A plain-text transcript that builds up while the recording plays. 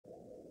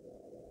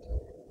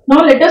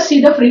Now let us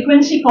see the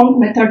frequency count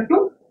method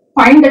to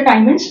find the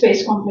time and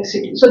space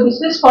complexity. So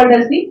this is called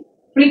as the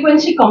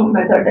frequency count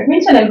method. That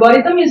means an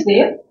algorithm is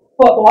there.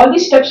 For all the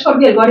steps for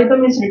the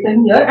algorithm is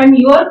written here, and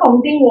you are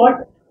counting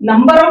what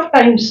number of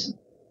times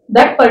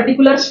that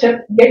particular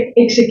step get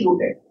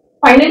executed.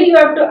 Finally, you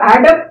have to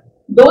add up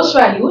those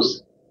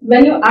values.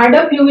 When you add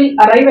up, you will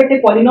arrive at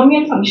a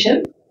polynomial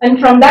function, and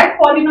from that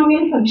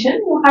polynomial function,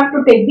 you have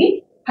to take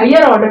the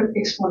higher order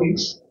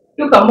exponents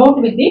to come out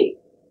with the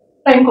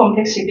time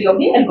complexity of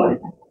the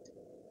algorithm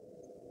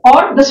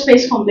or the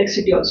space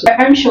complexity also.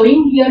 I am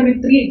showing here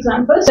with 3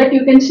 examples that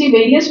you can see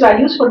various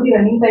values for the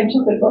running times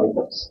of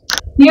algorithms.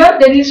 Here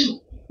there is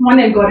one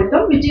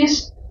algorithm which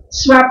is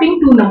swapping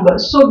 2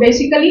 numbers. So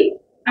basically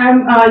I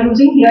am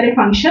using here a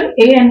function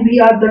a and b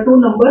are the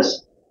 2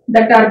 numbers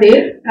that are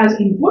there as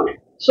input.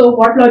 So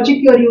what logic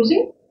you are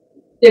using?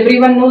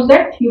 Everyone knows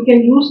that you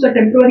can use the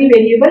temporary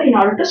variable in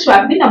order to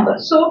swap the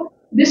numbers. So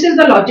this is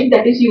the logic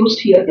that is used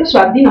here to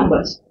swap the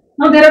numbers.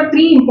 Now there are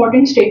 3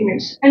 important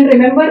statements, and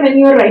remember when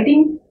you are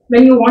writing,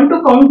 when you want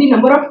to count the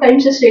number of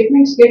times a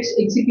statement gets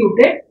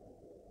executed,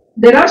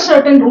 there are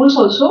certain rules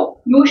also.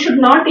 You should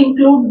not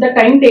include the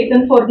time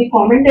taken for the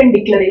comment and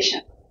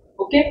declaration.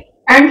 Okay,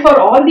 and for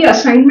all the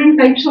assignment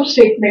types of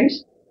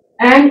statements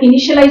and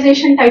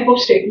initialization type of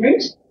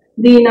statements,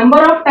 the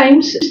number of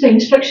times the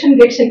instruction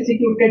gets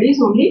executed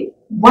is only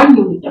 1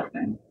 unit of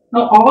time.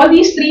 Now all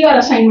these 3 are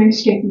assignment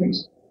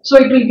statements, so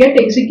it will get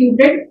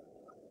executed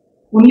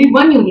only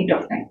 1 unit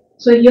of time.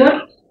 So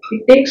here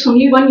it takes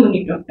only 1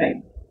 unit of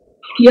time.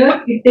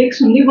 Here it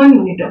takes only 1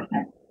 unit of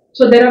time.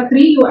 So there are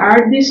 3, you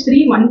add these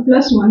 3, 1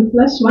 plus 1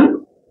 plus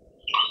 1,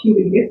 you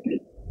will get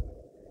 3.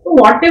 So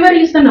whatever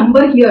is the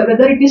number here,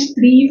 whether it is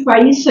 3,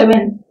 5,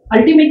 7,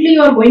 ultimately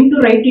you are going to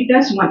write it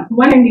as 1.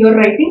 1 and you are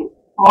writing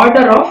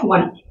order of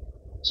 1.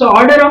 So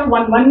order of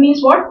 1, 1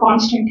 means what?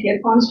 Constant here.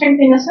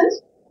 Constant in a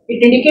sense,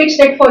 it indicates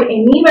that for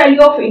any value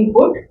of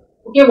input,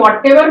 okay,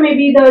 whatever may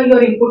be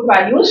your input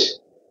values,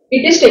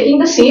 it is taking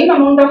the same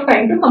amount of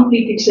time to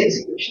complete its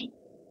execution.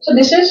 So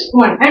this is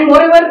one. And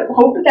moreover,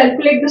 how to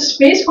calculate the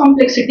space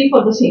complexity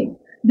for the same.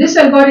 This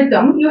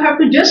algorithm, you have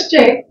to just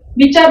check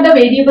which are the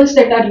variables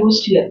that are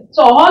used here.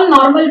 So all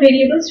normal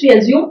variables, we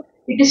assume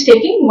it is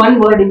taking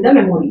one word in the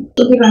memory.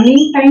 So the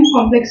running time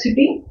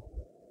complexity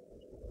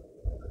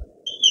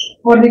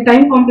or the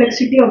time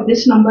complexity of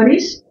this number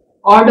is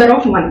order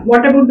of 1.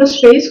 What about the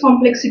space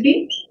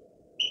complexity?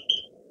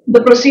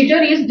 The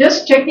procedure is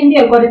just check in the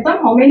algorithm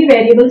how many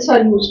variables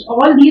are used.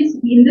 All these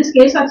in this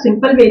case are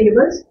simple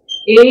variables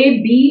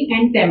a, b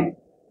and temp.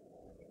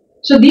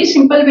 So these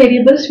simple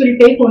variables will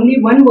take only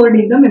one word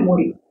in the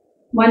memory.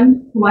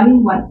 1,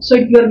 1, 1. So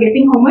you are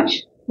getting how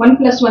much? 1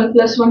 plus 1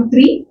 plus 1,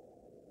 3.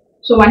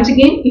 So once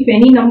again, if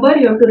any number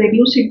you have to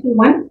reduce it to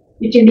 1,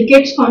 which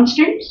indicates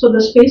constant. So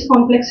the space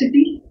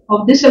complexity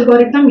of this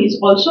algorithm is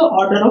also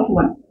order of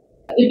 1.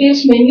 It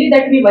is mainly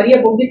that we worry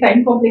about the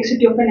time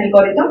complexity of an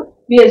algorithm.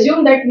 We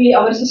assume that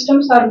our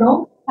systems are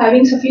now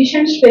having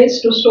sufficient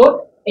space to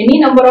store any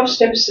number of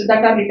steps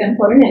that are written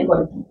for an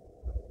algorithm.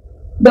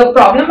 The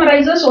problem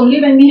arises only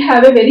when we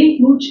have a very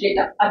huge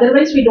data.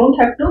 Otherwise, we don't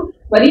have to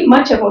worry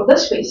much about the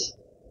space.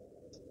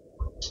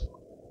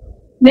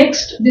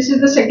 Next, this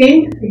is the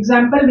second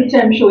example which I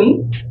am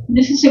showing.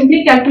 This is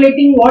simply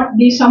calculating what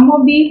the sum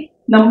of the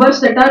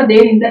numbers that are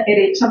there in the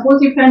array.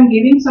 Suppose if I am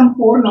giving some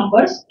 4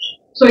 numbers,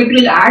 so it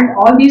will add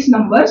all these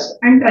numbers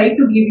and try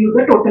to give you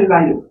the total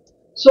value.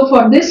 So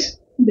for this,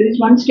 there is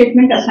one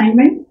statement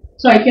assignment.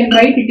 So I can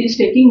write it is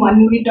taking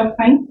 1 unit of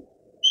time.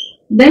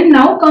 Then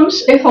now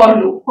comes a for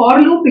loop. For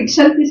loop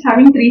itself is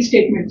having 3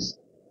 statements.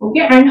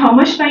 Okay, and how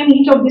much time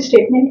each of the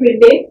statement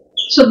will take?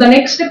 So the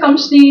next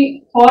comes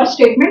the for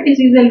statement. This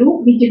is a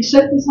loop which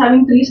itself is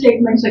having 3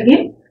 statements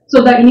again.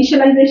 So the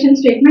initialization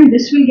statement,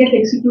 this will get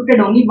executed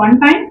only one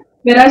time,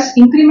 whereas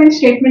increment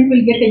statement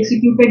will get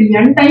executed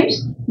n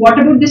times. What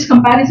about this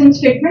comparison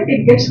statement?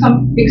 It gets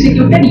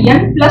executed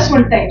n plus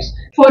 1 times.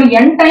 For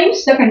n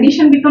times, the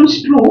condition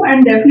becomes true,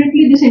 and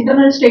definitely this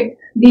internal state,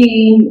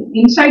 the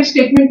inside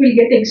statement will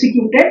get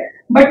executed.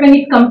 But when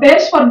it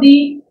compares for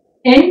the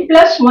n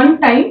plus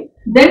 1 time,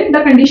 then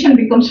the condition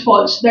becomes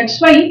false.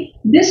 That's why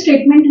this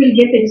statement will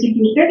get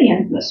executed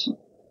n plus 1.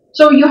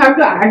 So you have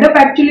to add up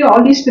actually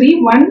all these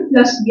 3, 1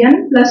 plus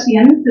n plus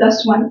n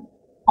plus 1.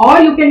 Or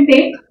you can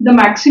take the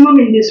maximum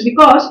in this,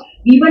 because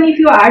even if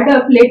you add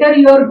up, later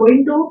you are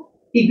going to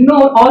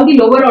ignore all the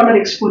lower order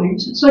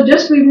exponents. So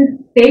just we will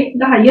take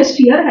the highest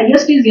here.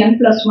 Highest is n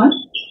plus 1.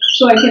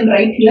 So I can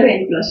write here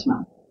n plus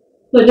 1.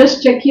 So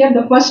just check here.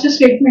 The first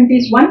statement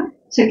is 1.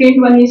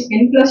 Second one is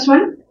n plus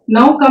 1.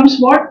 Now comes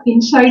what?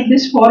 Inside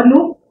this for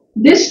loop.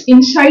 This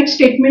inside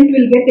statement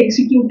will get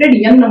executed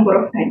n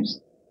number of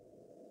times.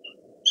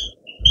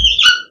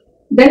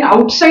 Then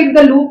outside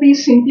the loop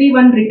is simply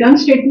one return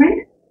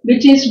statement,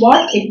 which is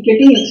what? It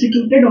getting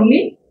executed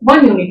only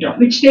 1 unit of,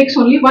 which takes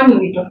only 1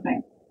 unit of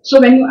time.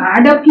 So when you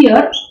add up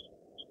here,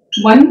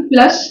 1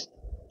 plus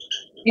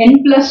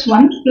n plus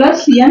 1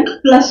 plus n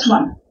plus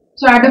 1.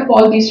 So add up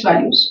all these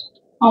values.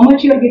 How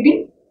much you are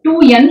getting?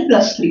 2n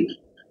plus 3.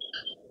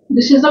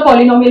 This is the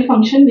polynomial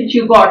function which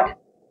you got.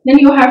 Then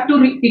you have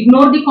to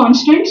ignore the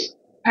constants,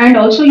 and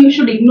also you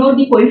should ignore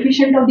the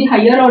coefficient of the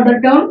higher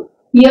order term.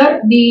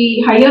 Here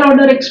the higher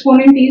order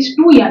exponent is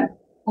 2n.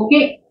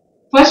 Okay.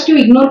 First you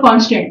ignore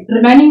constant.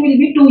 Remaining will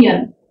be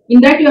 2n.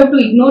 In that you have to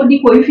ignore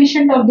the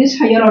coefficient of this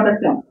higher order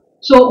term.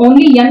 So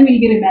only n will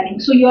be remaining.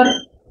 So your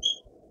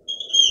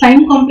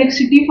time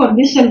complexity for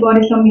this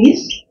algorithm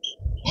is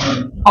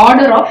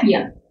order of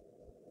n.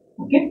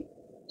 Okay.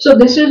 So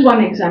this is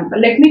one example.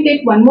 Let me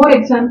take one more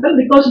example,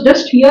 because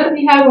just here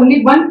we have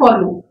only one for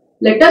loop.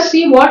 Let us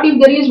see what if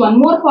there is one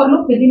more for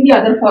loop within the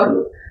other for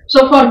loop.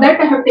 So for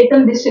that I have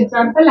taken this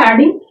example,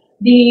 adding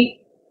the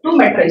two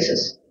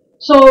matrices.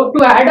 So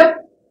to add up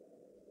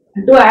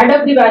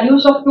the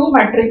values of two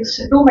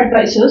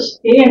matrices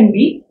A and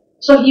B.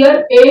 So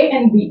here A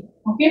and B.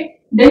 Okay.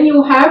 Then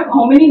you have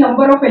how many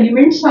number of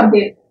elements are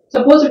there.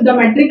 Suppose if the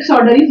matrix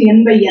order is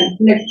n by n,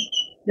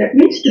 that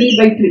means 3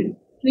 by 3.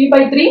 3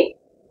 by 3,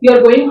 you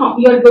are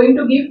going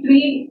to give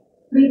 3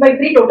 by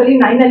 3, totally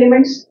 9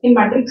 elements in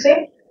matrix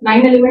A,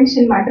 9 elements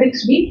in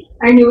matrix B,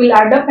 and you will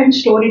add up and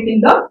store it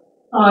in the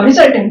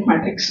resultant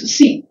matrix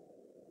C.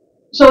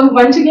 So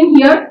once again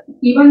here,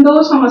 even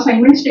though some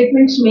assignment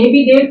statements may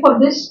be there for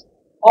this,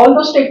 all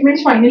those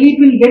statements finally it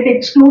will get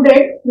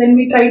excluded when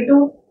we try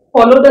to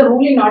follow the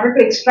rule in order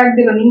to extract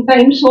the running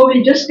time. So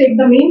we'll just take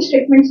the main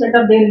statements that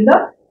are there in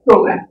the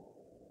program.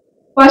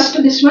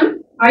 First, this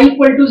one, I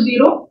equal to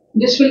 0,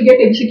 this will get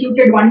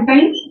executed one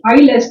time, I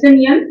less than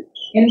n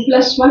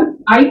plus 1,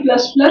 I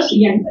plus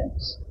n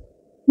times.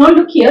 Now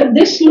look here,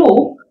 this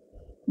loop,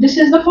 this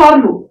is the for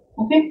loop.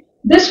 Okay,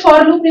 this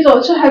for loop is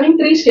also having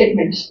 3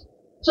 statements.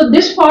 So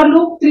this for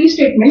loop 3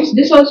 statements,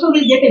 this also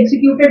will get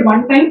executed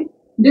one time,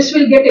 this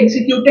will get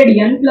executed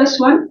n plus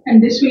 1,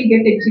 and this will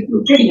get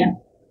executed n.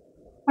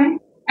 Fine.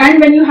 And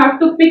when you have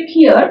to pick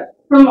here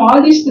from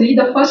all these 3,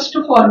 the first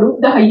for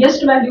loop, the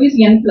highest value is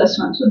n plus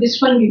 1. So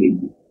this one we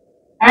will do.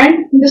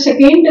 And in the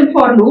second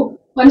for loop,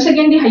 once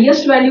again the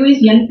highest value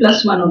is n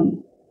plus 1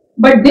 only.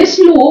 But this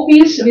loop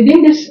is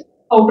within this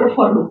outer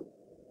for loop.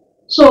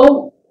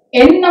 So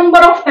n number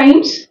of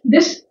times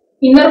this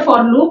inner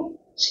for loop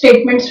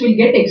statements will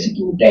get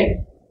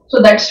executed.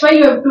 So that's why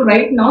you have to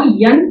write now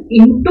n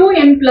into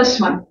n plus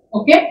 1.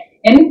 Okay,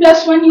 n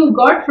plus 1 you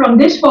got from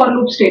this for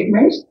loop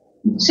statements.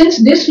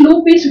 Since this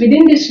loop is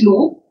within this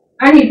loop,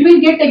 and it will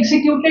get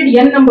executed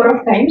n number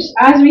of times,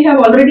 as we have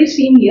already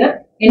seen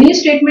here, any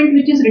statement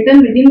which is written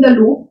within the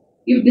loop,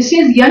 if this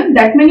is n,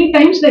 that many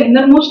times the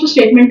innermost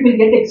statement will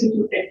get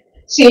executed.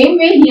 Same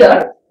way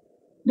here,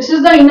 this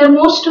is the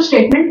innermost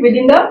statement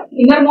within the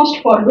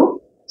innermost for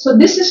loop. So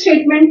this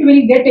statement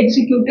will get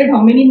executed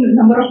how many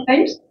number of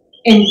times?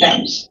 N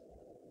times.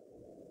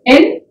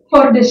 N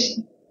for this.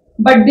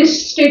 But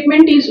this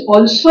statement is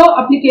also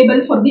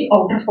applicable for the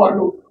outer for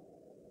loop.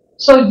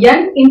 So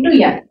n into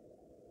n.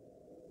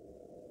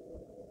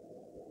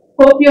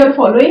 Hope you are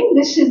following.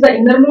 This is the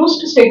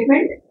innermost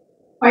statement,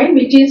 fine,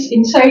 which is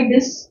inside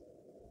this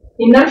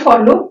inner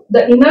for loop.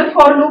 The inner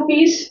for loop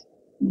is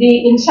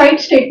the inside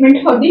statement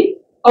for the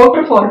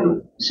outer for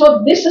loop.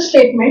 So this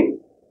statement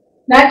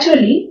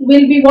naturally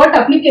will be what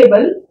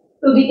applicable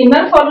to the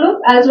inner for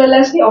loop as well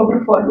as the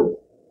outer for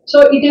loop.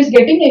 So it is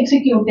getting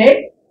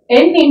executed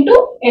n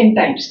into n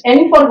times,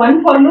 n for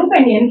one for loop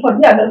and n for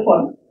the other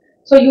for loop.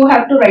 So you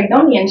have to write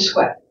down n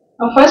square.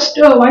 Now first,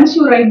 once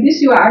you write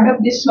this, you add up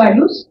these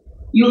values.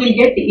 You will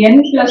get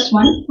n plus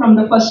 1 from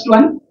the first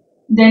one.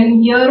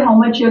 Then here how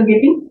much you are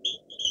getting?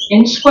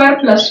 N square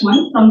plus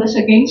 1 from the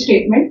second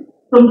statement.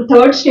 From the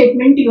third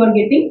statement you are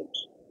getting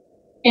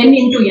n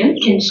into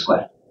n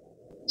square.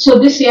 So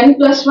this n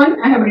plus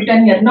 1 I have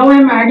written here. Now I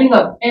am adding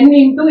up n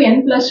into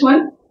n plus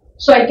 1.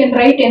 So I can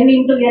write n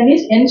into n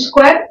is n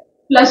square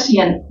plus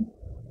n.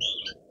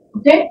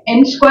 Okay,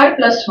 n square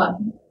plus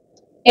 1.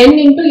 N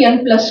into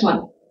n plus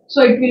 1.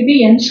 So it will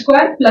be n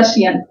square plus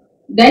n.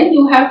 Then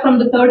you have from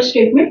the third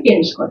statement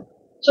n square.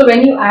 So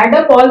when you add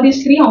up all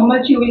these 3, how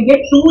much you will get?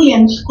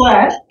 2n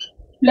square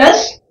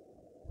plus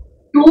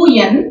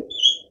 2n,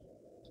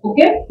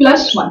 okay,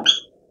 plus 1.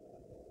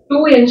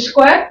 2n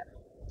square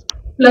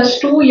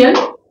plus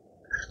 2n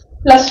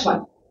plus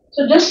 1.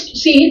 So just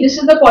see, this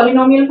is the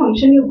polynomial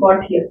function you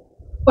got here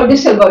for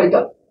this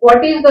algorithm.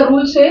 What is the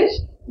rule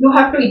says? You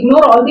have to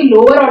ignore all the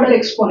lower order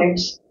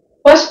exponents.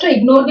 First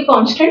ignore the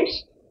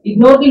constants,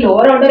 ignore the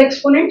lower order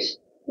exponents,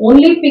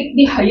 only pick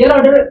the higher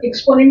order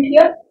exponent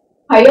here.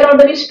 Higher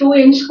order is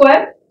 2n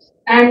square,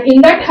 and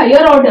in that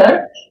higher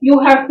order you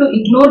have to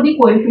ignore the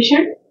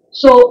coefficient.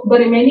 So the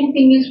remaining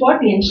thing is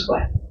what? N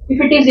square.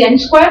 If it is n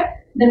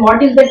square, then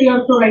what is that you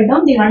have to write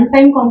down? The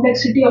runtime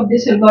complexity of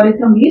this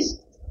algorithm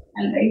is,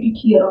 I'll write it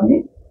here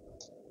only,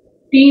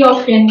 T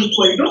of n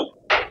equal to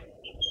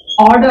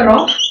order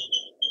of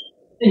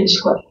n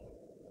square.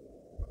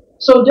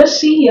 So just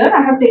see here,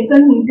 I have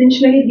taken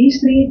intentionally these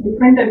 3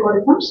 different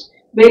algorithms,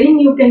 wherein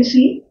you can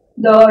see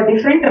the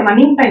different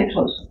running times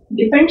also.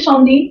 Depends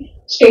on the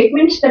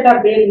statements that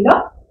are there in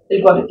the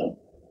algorithm.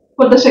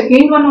 For the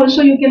second one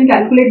also you can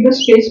calculate the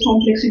space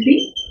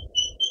complexity.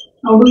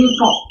 How do you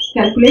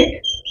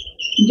calculate?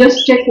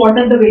 just check what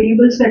are the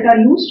variables that are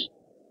used.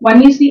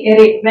 One is the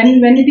array.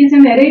 When it is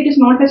an array, it is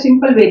not a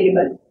simple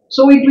variable.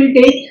 So it will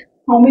take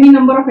how many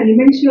number of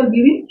elements you are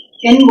giving?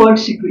 N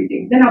words it will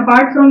take. Then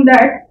apart from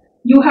that,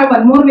 you have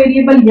one more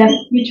variable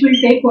n, which will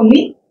take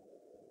only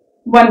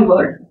one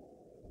word.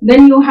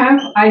 Then you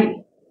have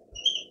I,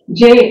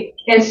 J,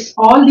 S.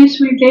 All this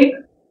will take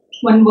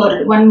one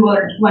word, one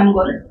word, one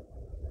word.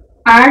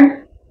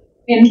 Add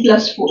n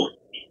plus 4.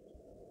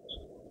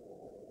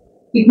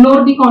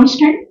 Ignore the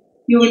constant,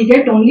 you will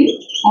get only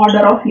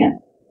order of n.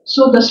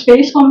 So the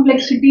space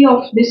complexity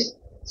of this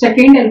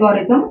second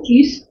algorithm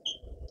is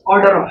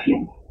order of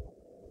n.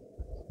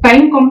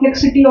 Time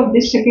complexity of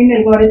this second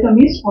algorithm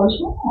is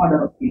also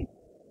order of n.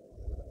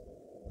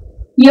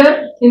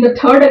 Here in the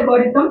third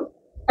algorithm,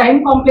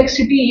 time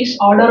complexity is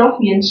order of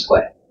n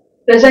square.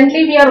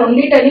 Presently we are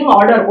only telling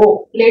order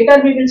O.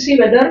 Later we will see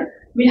whether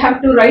we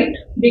have to write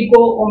big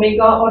O,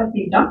 omega or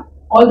theta.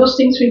 All those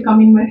things will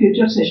come in my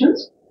future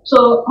sessions.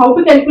 So how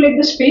to calculate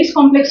the space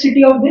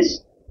complexity of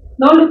this?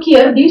 Now look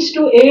here, these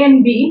two A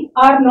and B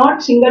are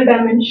not single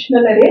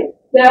dimensional array.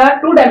 They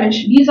are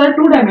these are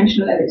two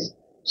dimensional arrays.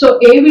 So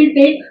A will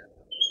take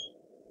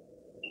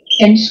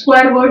n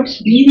square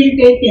words, B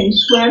will take n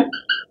square.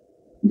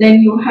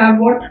 Then you have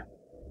what?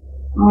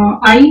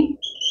 I,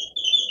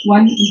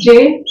 1,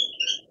 J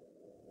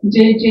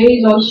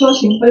is also a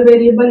simple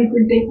variable, it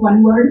will take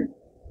one word.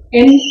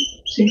 N,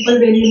 simple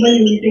variable,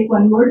 you will take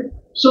one word.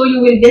 So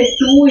you will get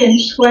 2n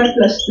square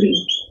plus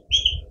 3.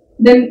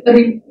 Then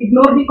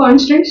ignore the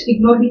constants,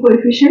 ignore the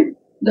coefficient.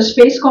 The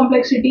space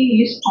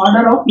complexity is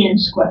order of n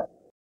square.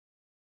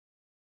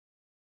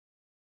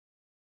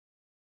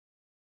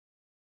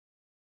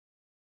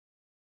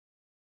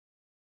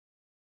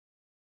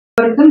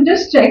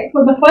 Just check,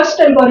 for the first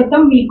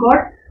algorithm we got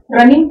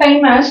running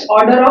time as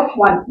order of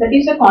 1. That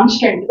is a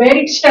constant. Where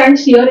it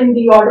stands here in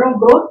the order of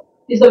growth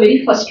is the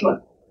very first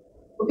one.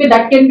 Okay,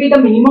 that can be the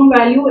minimum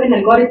value an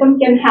algorithm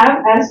can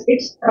have as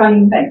its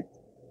running time.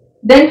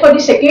 Then for the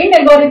second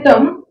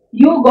algorithm,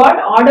 you got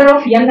order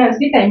of n as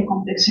the time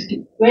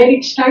complexity. Where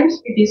it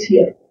stands, it is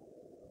here.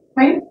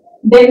 Fine.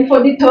 Then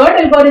for the third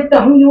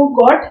algorithm, you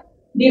got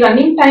the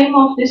running time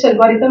of this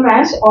algorithm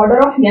as order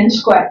of n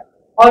square,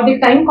 or the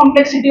time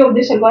complexity of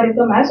this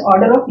algorithm as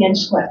order of n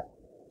square.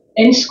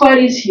 N square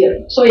is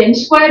here. So n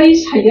square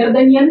is higher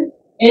than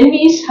n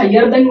is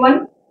higher than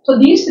 1. So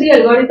these three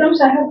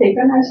algorithms I have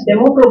taken as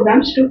demo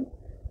programs to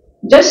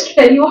just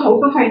tell you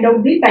how to find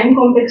out the time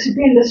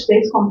complexity and the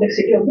space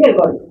complexity of the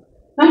algorithm.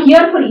 Now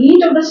here for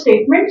each of the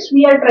statements,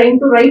 we are trying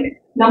to write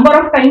number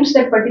of times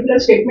that particular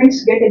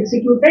statements get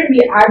executed.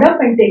 We add up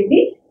and take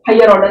the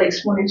higher order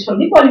exponents from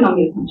the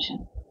polynomial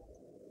function.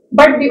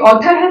 But the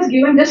author has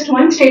given just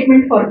one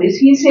statement for this.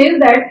 He says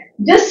that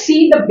just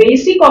see the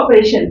basic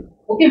operation.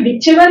 Okay,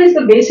 whichever is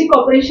the basic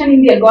operation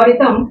in the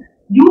algorithm,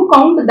 you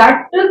count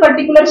that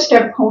particular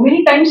step, how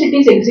many times it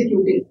is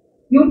executing.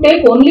 You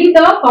take only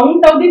the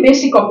count of the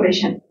basic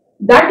operation.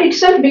 That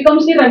itself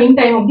becomes the running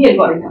time of the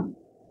algorithm.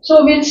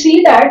 So we'll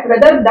see that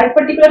whether that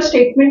particular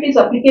statement is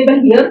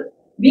applicable here.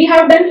 We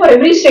have done for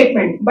every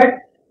statement, but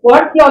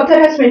what the author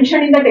has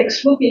mentioned in the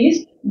textbook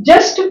is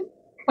just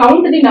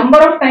count the number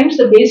of times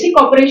the basic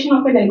operation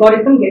of an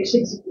algorithm gets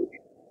executed.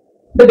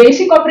 The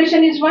basic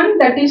operation is one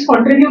that is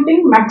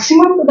contributing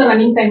maximum to the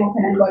running time of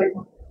an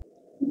algorithm.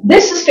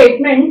 This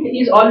statement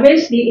is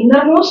always the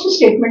innermost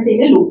statement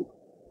in a loop.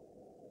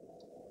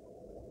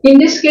 In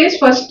this case,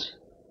 first,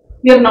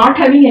 we are not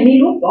having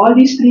any loop. All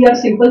these three are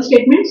simple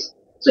statements.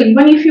 So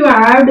even if you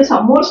add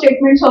some more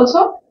statements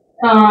also,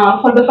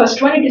 for the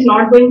first one, it is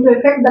not going to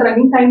affect. The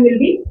running time will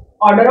be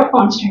order of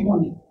constant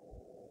only.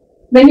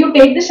 When you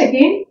take the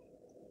second,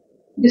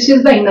 this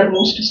is the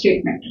innermost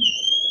statement.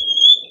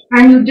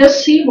 And you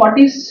just see what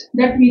is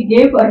that we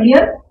gave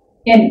earlier,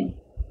 n.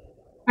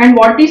 And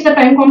what is the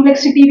time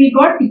complexity we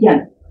got,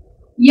 n.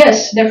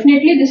 Yes,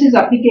 definitely this is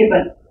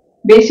applicable.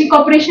 Basic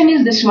operation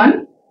is this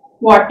one.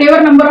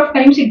 Whatever number of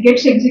times it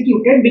gets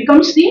executed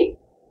becomes the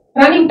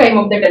running time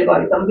of that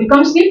algorithm,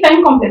 becomes the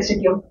time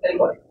complexity of the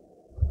algorithm.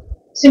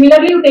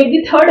 Similarly, you take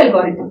the third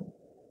algorithm.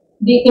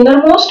 The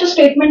innermost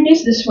statement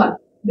is this one.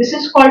 This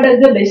is called as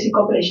the basic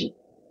operation.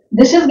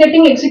 This is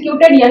getting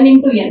executed n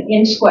into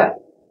n square.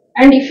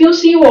 And if you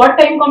see what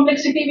time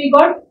complexity we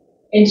got,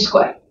 n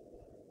square.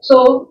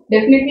 So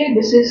definitely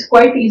this is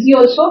quite easy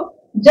also.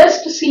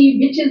 Just see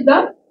which is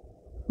the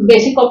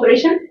basic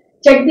operation.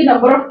 Check the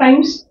number of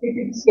times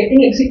it is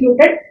getting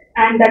executed,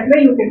 and that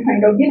way you can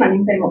find out the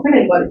running time of an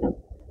algorithm.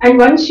 And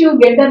once you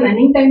get the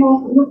running time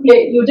of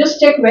you just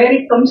check where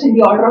it comes in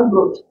the order of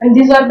growth. And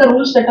these are the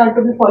rules that are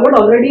to be followed.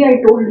 Already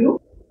I told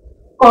you.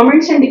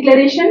 Comments and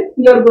declaration,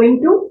 you are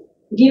going to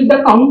give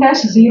the count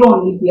as 0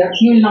 only here.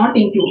 You will not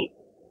include.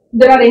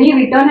 There are any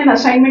return and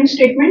assignment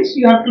statements,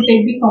 you have to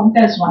take the count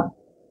as 1.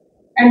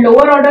 And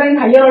lower order and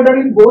higher order,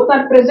 if both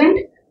are present,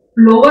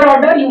 lower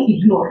order you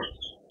ignore.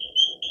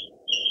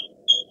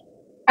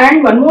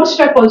 And one more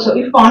step also,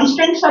 if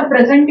constants are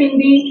present in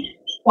the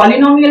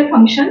polynomial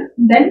function,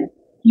 then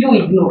you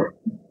ignore.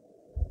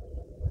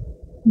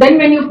 Then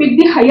when you pick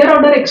the higher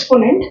order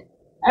exponent,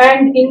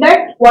 and in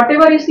that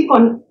whatever is the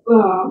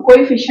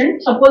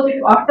coefficient, suppose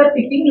if after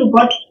picking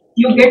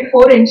you get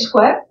 4 n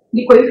square,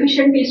 the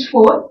coefficient is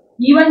 4,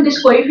 even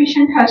this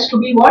coefficient has to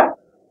be what?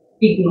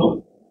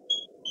 Ignored.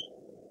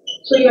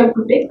 So you have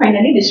to take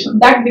finally this one.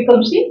 That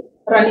becomes the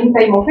running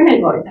time of an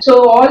algorithm.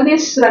 So all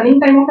this running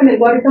time of an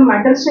algorithm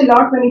matters a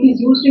lot when it is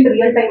used in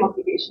real time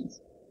applications.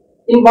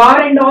 In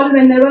war and all,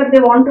 whenever they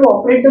want to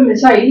operate the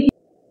missile,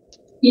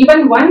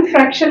 even one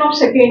fraction of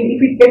second,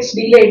 if it gets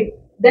delayed,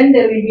 then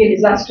there will be a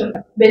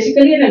disaster.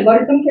 Basically, an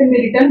algorithm can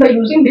be written by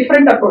using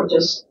different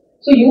approaches.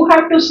 So you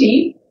have to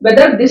see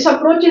whether this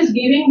approach is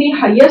giving the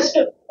highest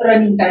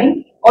running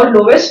time or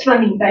lowest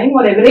running time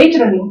or average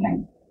running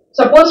time.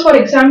 Suppose, for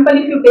example,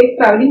 if you take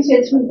traveling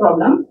salesman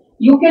problem,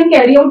 you can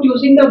carry out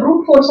using the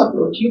brute force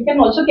approach. You can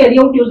also carry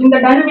out using the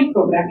dynamic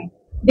programming.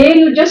 There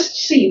you just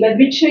see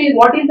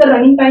what is the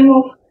running time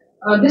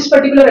of this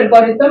particular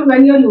algorithm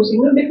when you are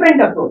using a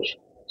different approach.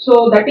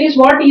 So that is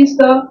what is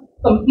the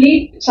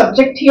complete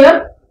subject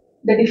here,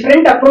 the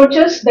different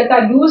approaches that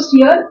are used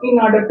here in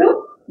order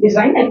to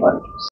design algorithms.